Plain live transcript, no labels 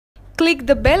Click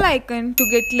the bell icon to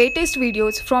get latest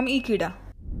videos from Ekeeda.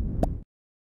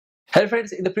 Hello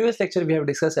friends, in the previous lecture we have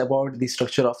discussed about the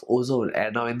structure of ozone,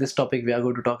 and now in this topic we are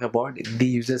going to talk about the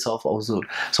uses of ozone.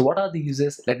 So what are the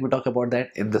uses? Let me talk about that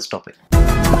in this topic.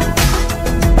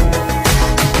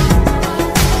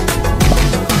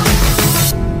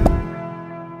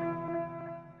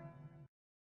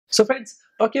 So friends,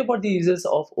 talking about the uses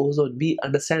of ozone, we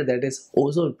understand that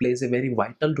ozone plays a very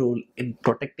vital role in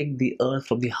protecting the earth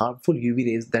from the harmful UV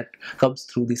rays that comes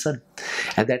through the sun,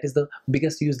 and that is the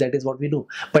biggest use. That is what we know.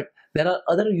 But there are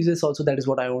other uses also. That is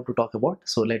what I want to talk about.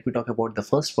 So let me talk about the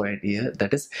first point here.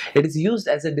 That is, it is used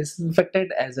as a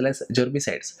disinfectant as well as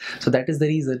germicides. So that is the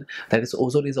reason that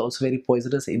ozone is also very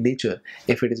poisonous in nature.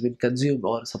 If it has been consumed,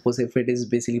 or suppose if it is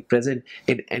basically present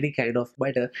in any kind of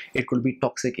matter, it could be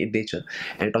toxic in nature.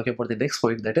 And talking about the next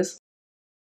point, that is,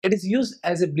 it is used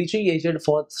as a bleaching agent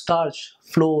for starch,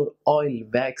 flour, oil,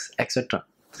 wax, etc.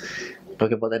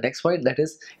 Talking about the next point, that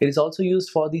is, it is also used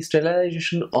for the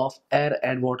sterilization of air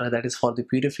and water, that is for the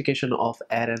purification of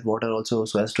air and water also,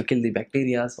 so as to kill the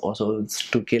bacteria, also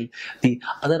to kill the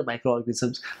other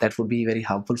microorganisms that would be very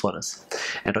harmful for us.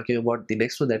 And talking about the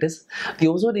next one, that is, the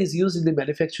ozone is used in the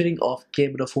manufacturing of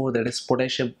KMNO4, that is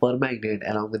potassium permanganate.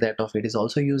 Along with that, it is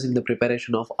also used in the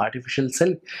preparation of artificial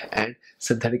silk and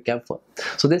synthetic camphor.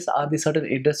 So these are the certain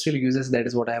industrial uses. That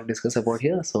is what I have discussed about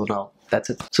here. So now that's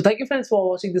it. So thank you friends for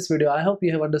watching this video. I hope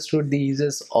you have understood the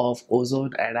uses of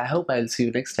ozone, and I hope I'll see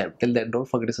you next time. Till then, don't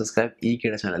forget to subscribe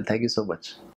Ekeeda channel. Thank you so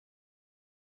much.